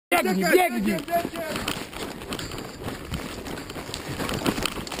biegnij, biegnij!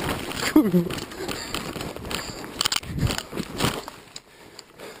 Kurwa.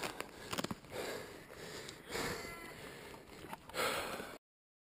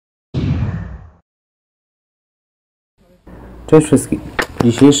 Cześć wszystkim.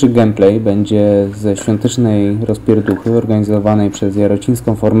 Dzisiejszy gameplay będzie ze Świątecznej Rozpierduchy organizowanej przez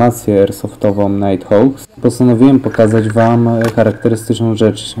jarocińską formację airsoftową Nighthawks. Postanowiłem pokazać Wam charakterystyczną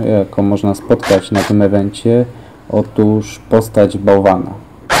rzecz, jaką można spotkać na tym evencie. Otóż postać Bałwana.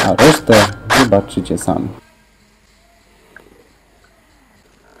 A resztę zobaczycie sami.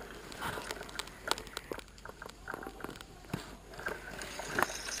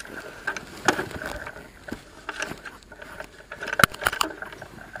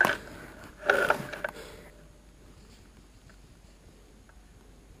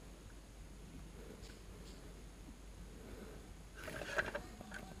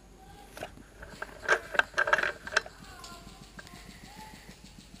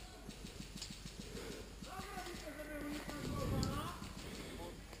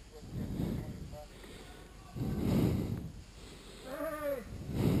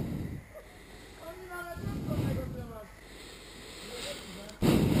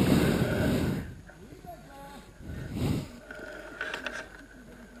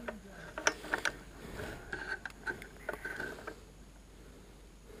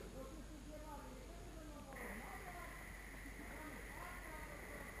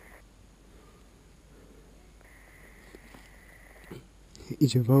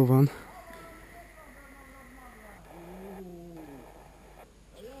 Idzie bałwan.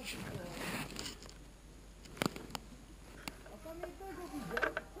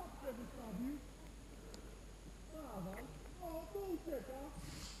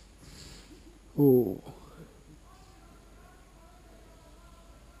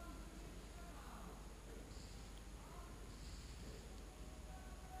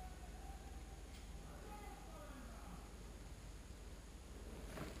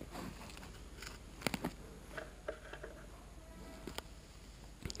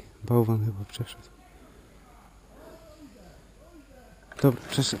 Bałwan chyba przeszedł. Dobra,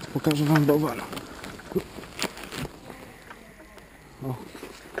 przeszedł. Pokażę Wam bałwana. O.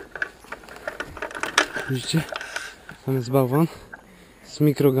 Widzicie? Tam jest bałwan z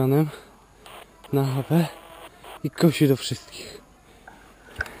mikroganem na HP i kosi do wszystkich.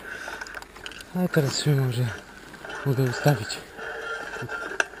 Ale teraz się mogę ustawić.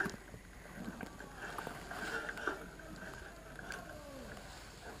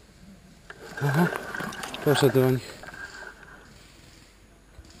 Aha, poszedł do nich.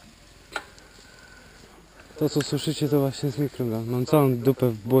 To co słyszycie to właśnie z mikrogan. Mam całą dupę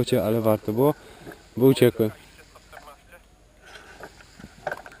w błocie, ale warto było, bo uciekłem.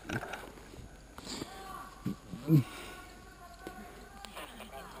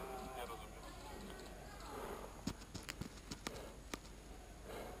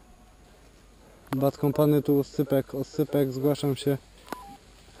 Bad kompany tu Oscypek, zgłaszam się.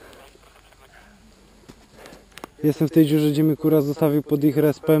 Jestem w tej dziurze, gdzie mi kura zostawił pod ich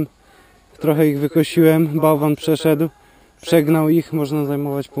respem. Trochę ich wykosiłem, bałwan przeszedł, przegnał ich, można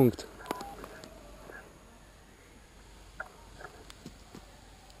zajmować punkt.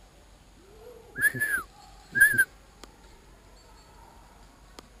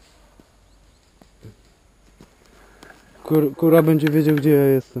 Kura będzie wiedział, gdzie ja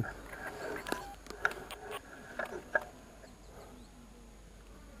jestem.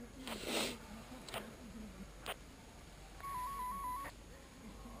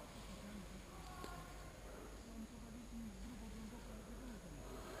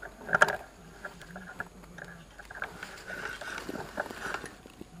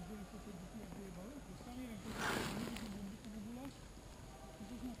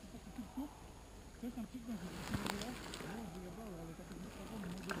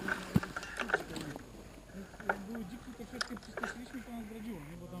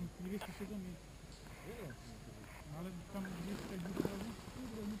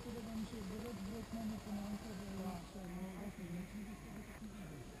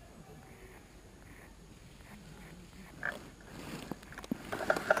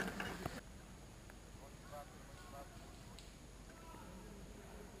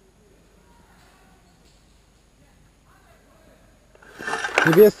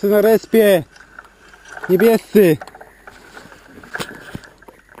 Niebiescy na respie! Niebiescy!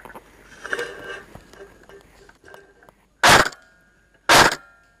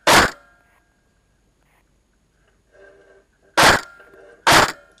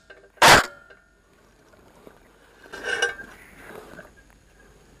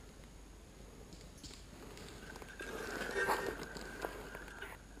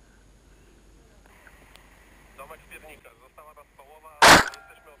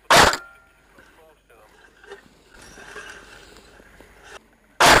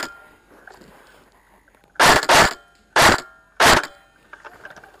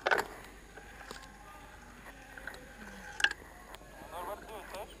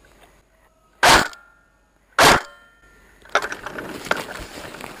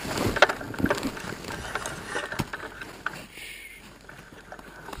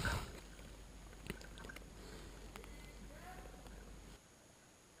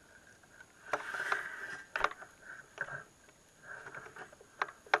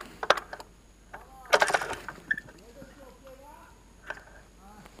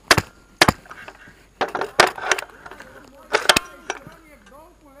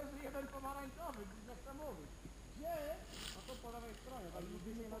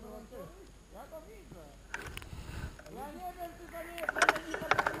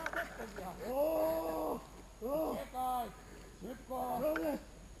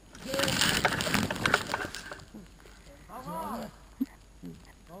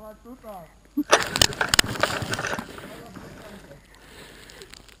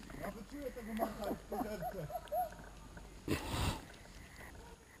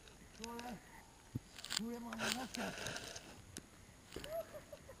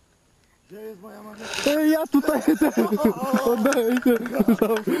 Gdzie jest moja marchewka? Ja tutaj oddaję się.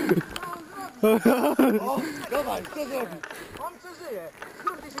 O, dawaj, co zrobi? On przeżyje.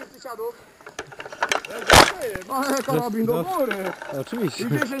 Zrób 10 przysiadów. Ale karabin do góry. Oczywiście.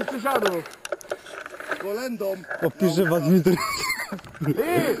 I 10 przysiadów. Kolędą. Opiszę was mi to.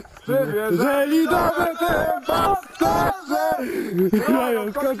 Jeżeli dobre te pasterze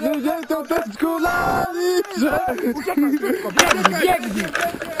grają każdy dzień to też kulali, że... Uciekaj szybko, biegnij, biegnij.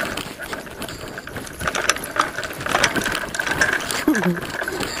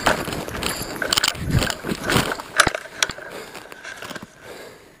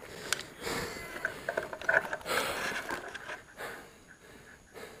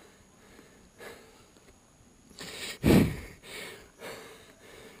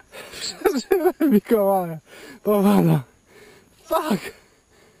 Mikołaja, powoda. Fuck!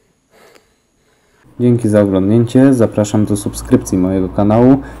 Dzięki za oglądnięcie, zapraszam do subskrypcji mojego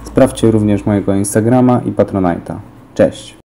kanału. Sprawdźcie również mojego Instagrama i Patronite'a. Cześć!